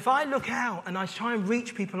 And if I look out and I try and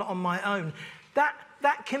reach people on my own,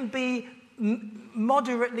 that can be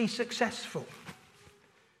moderately successful.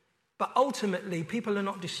 But ultimately, people are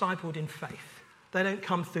not discipled in faith. They don't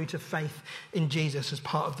come through to faith in Jesus as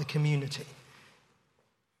part of the community.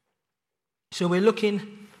 So we're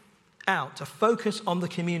looking out to focus on the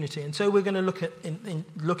community. And so we're going to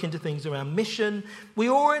look into things around mission. We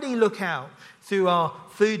already look out through our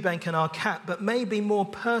food bank and our CAP, but maybe more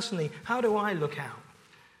personally, how do I look out?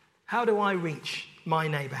 How do I reach my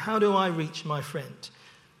neighbour? How do I reach my friend?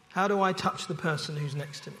 How do I touch the person who's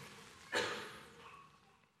next to me?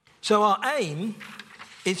 So our aim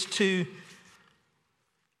is to,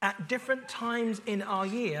 at different times in our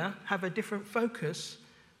year, have a different focus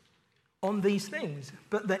on these things.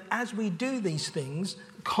 But that as we do these things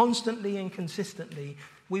constantly and consistently,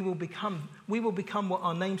 we will become what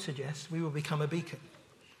our name suggests. We will become a beacon.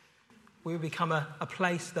 We will become a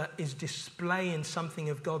place that is displaying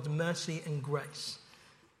something of God's mercy and grace.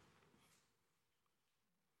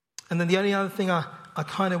 And then the only other thing I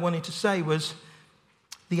kind of wanted to say was,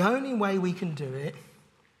 the only way we can do it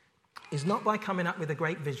is not by coming up with a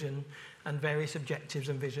great vision and various objectives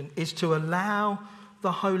and vision, is to allow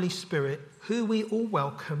the Holy Spirit, who we all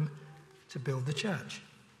welcome, to build the church.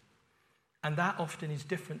 And that often is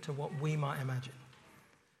different to what we might imagine.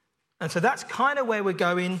 And so that's kind of where we're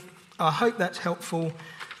going. I hope that's helpful.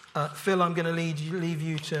 Phil, I'm going to leave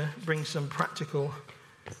you to bring some practical...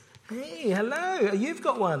 Hey, hello. You've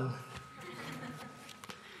got one.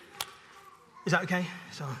 Is that okay?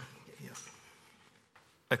 So, yeah.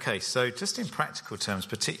 Okay, so just in practical terms,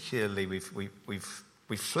 particularly we've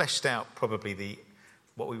fleshed out probably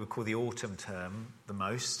what we would call the autumn term the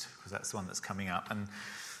most, because that's the one that's coming up. And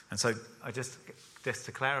so I just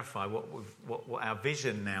to clarify what our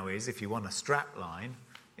vision now is, if you want a strap line,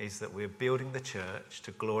 is that we're building the church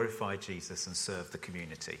to glorify Jesus and serve the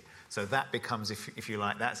community. So that becomes, if you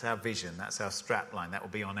like, that's our vision, that's our strap line. That will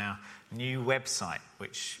be on our new website,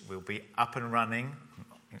 which will be up and running.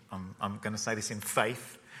 I'm going to say this in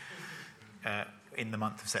faith, in the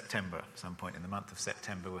month of September. At some point in the month of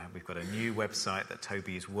September, we've got a new website that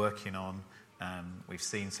Toby is working on. We've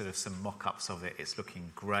seen sort of some mock-ups of it. It's looking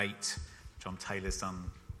great. John Taylor's done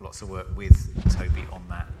lots of work with Toby on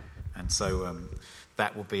that. And so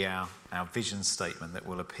that will be our vision statement that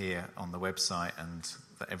will appear on the website, and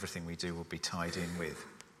that everything we do will be tied in with.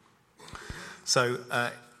 So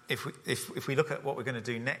if we look at what we're going to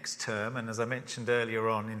do next term, and as I mentioned earlier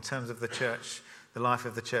on, in terms of the church, the life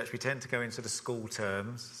of the church, we tend to go into the school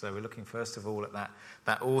terms. So we're looking first of all at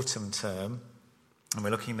that autumn term, and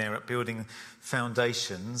we're looking there at building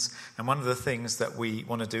foundations. And one of the things that we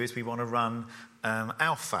want to do is we want to run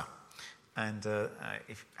Alpha. And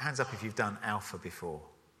hands up if you've done Alpha before.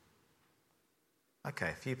 Okay,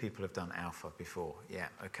 a few people have done Alpha before. Yeah,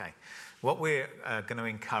 okay. What we're going to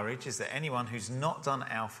encourage is that anyone who's not done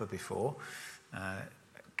Alpha before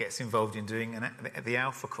gets involved in doing the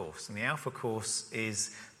Alpha course. And the Alpha course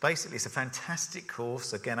is basically, it's a fantastic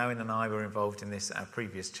course. Again, Owen and I were involved in this. Our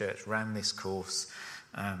previous church ran this course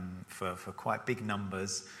for quite big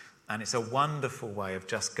numbers. And it's a wonderful way of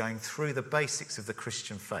just going through the basics of the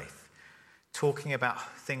Christian faith. Talking about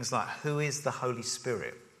things like, who is the Holy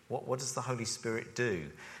Spirit? What does the Holy Spirit do?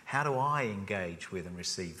 How do I engage with and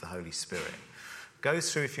receive the Holy Spirit?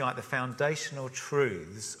 Goes through, if you like, the foundational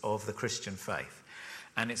truths of the Christian faith.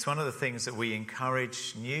 And it's one of the things that we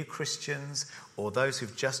encourage new Christians or those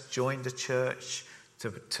who've just joined a church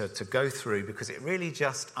to go through, because it really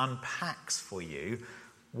just unpacks for you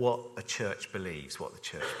what a church believes, what the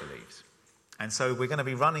church believes. And so we're going to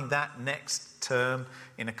be running that next term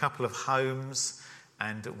in a couple of homes,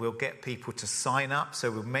 and we'll get people to sign up.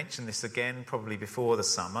 So we'll mention this again probably before the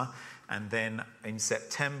summer, and then in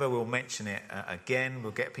September we'll mention it again.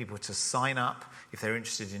 We'll get people to sign up if they're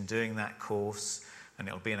interested in doing that course, and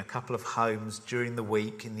it'll be in a couple of homes during the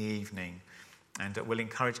week in the evening. And we'll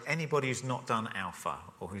encourage anybody who's not done Alpha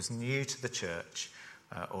or who's new to the church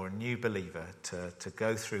or a new believer to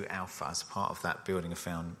go through Alpha as part of that building a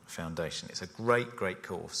foundation. It's a great, great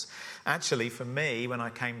course. Actually, for me, when I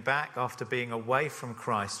came back after being away from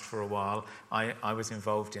Christ for a while, I was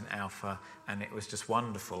involved in Alpha, and it was just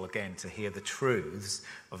wonderful, again, to hear the truths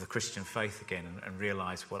of the Christian faith again and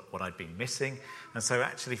realise what I'd been missing. And so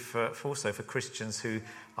actually, also for Christians who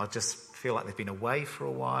are just feel like they've been away for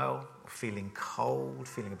a while, feeling cold,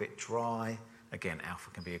 feeling a bit dry, again, Alpha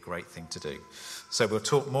can be a great thing to do. So we'll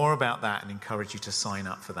talk more about that and encourage you to sign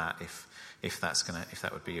up for that if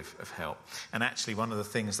that would be of help. And actually, one of the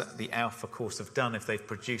things that the Alpha course have done, if they've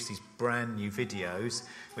produced these brand new videos,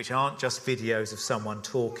 which aren't just videos of someone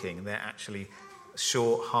talking, they're actually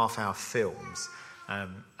short half-hour films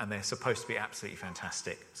And they're supposed to be absolutely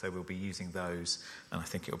fantastic. So we'll be using those, and I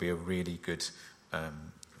think it'll be a really good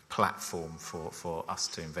platform for us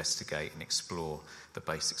to investigate and explore the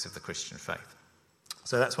basics of the Christian faith.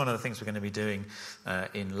 So that's one of the things we're going to be doing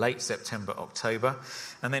in late September, October.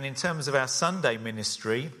 And then in terms of our Sunday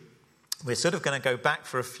ministry, we're sort of going to go back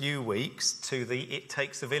for a few weeks to the It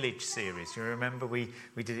Takes a Village series. You remember we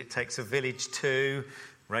did It Takes a Village 2,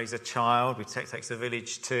 Raise a Child, we Takes a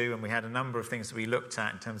Village 2, and we had a number of things that we looked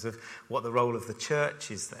at in terms of what the role of the church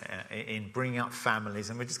is there in bringing up families.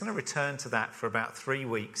 And we're just going to return to that for about 3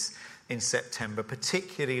 weeks in September,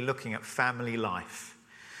 particularly looking at family life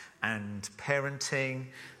and parenting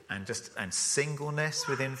and singleness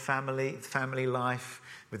within family life,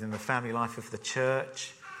 within the family life of the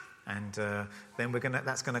church. And then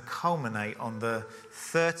that's going to culminate on the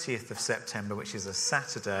 30th of September, which is a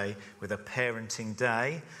Saturday, with a parenting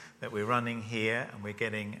day that we're running here. And we're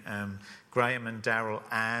getting Graham and Daryl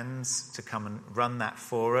Anns to come and run that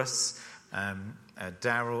for us.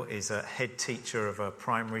 Daryl is a head teacher of a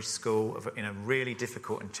primary school in a really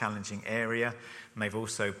difficult and challenging area. And they've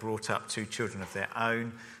also brought up 2 children of their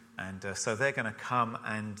own. And so they're going to come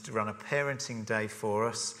and run a parenting day for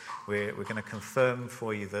us. We're going to confirm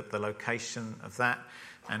for you the location of that.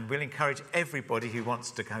 And we'll encourage everybody who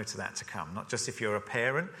wants to go to that to come. Not just if you're a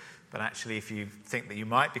parent, but actually if you think that you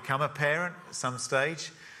might become a parent at some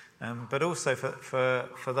stage. But also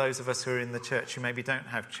for those of us who are in the church who maybe don't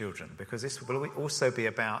have children. Because this will also be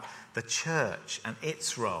about the church and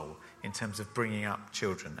its role in terms of bringing up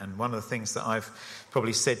children. And one of the things that I've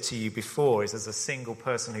probably said to you before is, as a single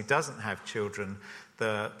person who doesn't have children,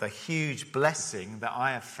 the huge blessing that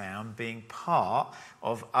I have found being part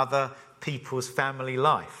of other people's family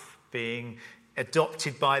life, being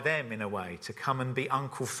adopted by them in a way, to come and be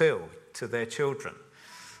Uncle Phil to their children.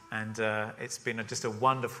 And it's been just a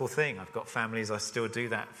wonderful thing. I've got families I still do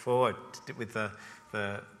that for. I did it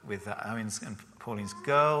with Owen's and Pauline's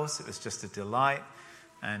girls. It was just a delight.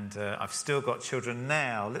 And I've still got children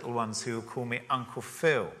now, little ones who will call me Uncle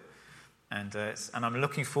Phil. And I'm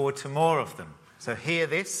looking forward to more of them. So hear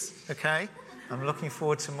this, okay? I'm looking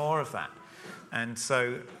forward to more of that. And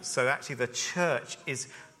so actually the church is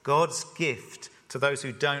God's gift to those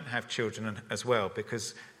who don't have children as well.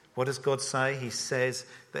 Because what does God say? He says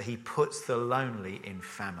that he puts the lonely in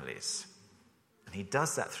families. And he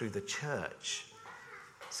does that through the church.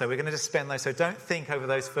 So we're going to just spend those. So don't think over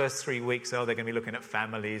those first 3 weeks, they're going to be looking at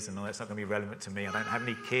families and all that's not going to be relevant to me. I don't have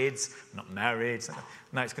any kids. I'm not married.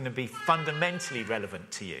 No, it's going to be fundamentally relevant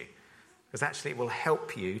to you. Because actually it will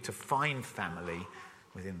help you to find family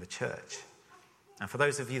within the church. And for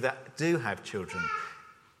those of you that do have children,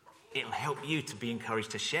 it'll help you to be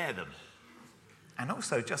encouraged to share them. And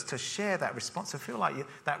also just to share that responsibility, feel like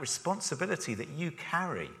that responsibility that you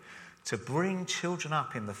carry to bring children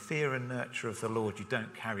up in the fear and nurture of the Lord. You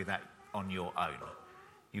don't carry that on your own.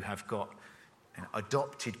 You have got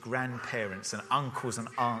adopted grandparents and uncles and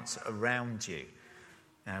aunts around you.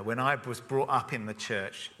 When I was brought up in the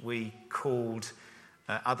church, we called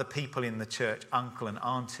other people in the church uncle and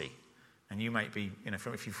auntie. And you might be,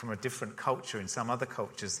 if you're from a different culture, in some other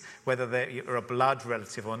cultures, whether you're a blood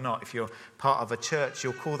relative or not, if you're part of a church,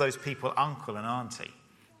 you'll call those people uncle and auntie.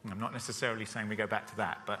 I'm not necessarily saying we go back to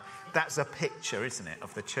that, but that's a picture, isn't it,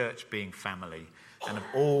 of the church being family and of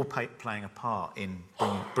all playing a part in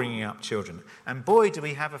bringing up children. And boy, do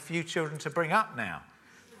we have a few children to bring up now.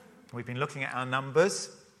 We've been looking at our numbers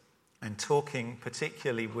and talking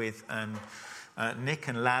particularly with Nick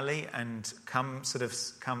and Lally, and come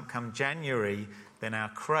January, then our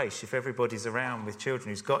creche, if everybody's around with children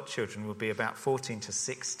who's got children, will be about 14 to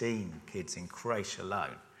 16 kids in creche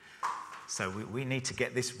alone. So we need to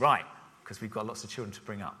get this right, because we've got lots of children to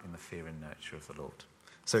bring up in the fear and nurture of the Lord.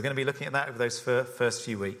 So we're going to be looking at that over those first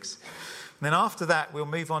few weeks. And then after that, we'll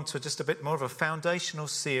move on to just a bit more of a foundational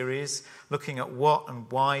series, looking at what and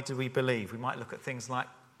why do we believe. We might look at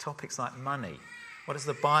topics like money. What does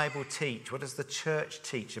the Bible teach? What does the church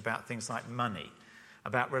teach about things like money?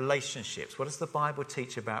 About relationships? What does the Bible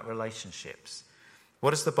teach about relationships?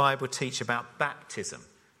 What does the Bible teach about baptism?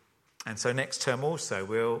 And so next term also,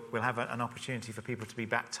 we'll have an opportunity for people to be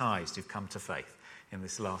baptised who've come to faith in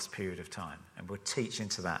this last period of time. And we'll teach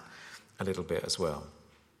into that a little bit as well.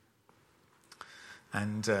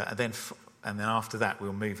 And then after that,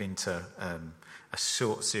 we'll move into a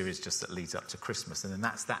short series just that leads up to Christmas. And then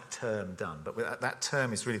that's that term done. But that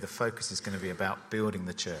term is really, the focus is going to be about building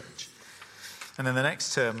the church. And then the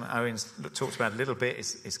next term, Owen's talked about a little bit,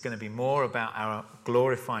 is going to be more about our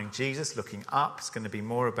glorifying Jesus, looking up. It's going to be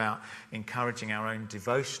more about encouraging our own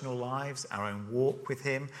devotional lives, our own walk with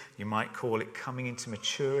him. You might call it coming into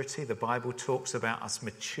maturity. The Bible talks about us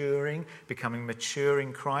maturing, becoming mature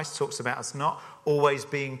in Christ, talks about us not always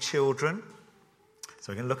being children.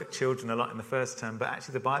 So we're going to look at children a lot in the first term, but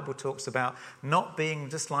actually the Bible talks about not being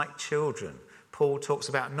just like children. Paul talks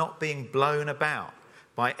about not being blown about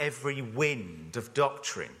by every wind of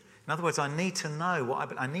doctrine. In other words, I need to know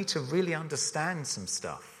I need to really understand some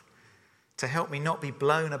stuff to help me not be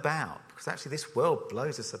blown about, because actually this world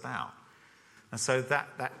blows us about. And so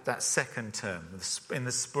that second term, in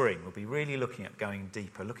the spring, we'll be really looking at going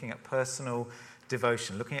deeper, looking at personal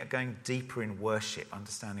devotion, looking at going deeper in worship,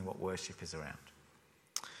 understanding what worship is around.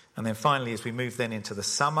 And then finally, as we move then into the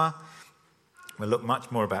summer, we'll look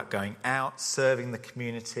much more about going out, serving the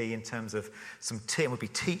community in terms of we'll be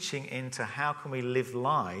teaching into how can we live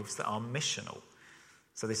lives that are missional.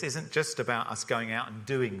 So this isn't just about us going out and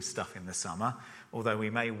doing stuff in the summer, although we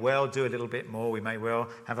may well do a little bit more. We may well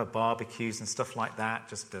have a barbecues and stuff like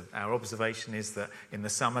that. Our observation is that in the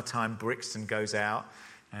summertime, Brixton goes out.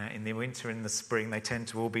 In the winter, in the spring, they tend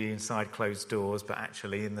to all be inside closed doors, but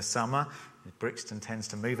actually in the summer, Brixton tends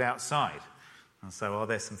to move outside. And so are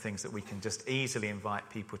there some things that we can just easily invite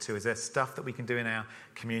people to? Is there stuff that we can do in our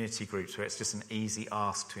community groups where it's just an easy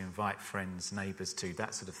ask to invite friends, neighbours to,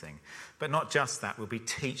 that sort of thing? But not just that, we'll be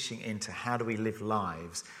teaching into how do we live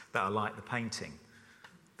lives that are like the painting,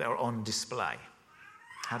 that are on display.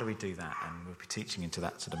 How do we do that? And we'll be teaching into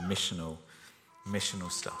that sort of missional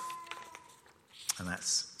stuff. And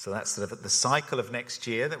that's sort of the cycle of next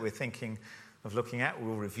year that we're thinking of looking at.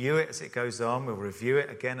 We'll review it as it goes on. We'll review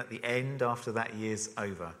it again at the end after that year's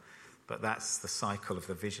over. But that's the cycle of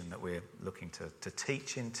the vision that we're looking to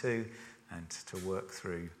teach into and to work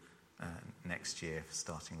through next year,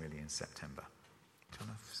 starting really in September. Do you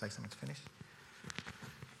want to say something to finish?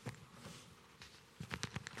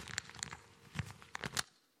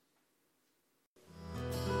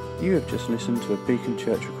 You have just listened to a Beacon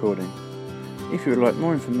Church recording. If you would like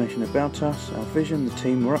more information about us, our vision, the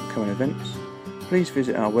team or upcoming events, please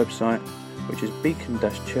visit our website, which is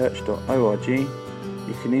beacon-church.org. You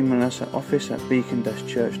can email us at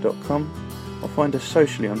office@beacon-church.com or find us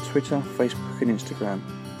socially on Twitter, Facebook and Instagram.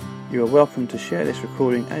 You are welcome to share this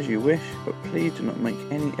recording as you wish, but please do not make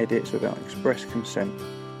any edits without express consent.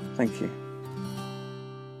 Thank you.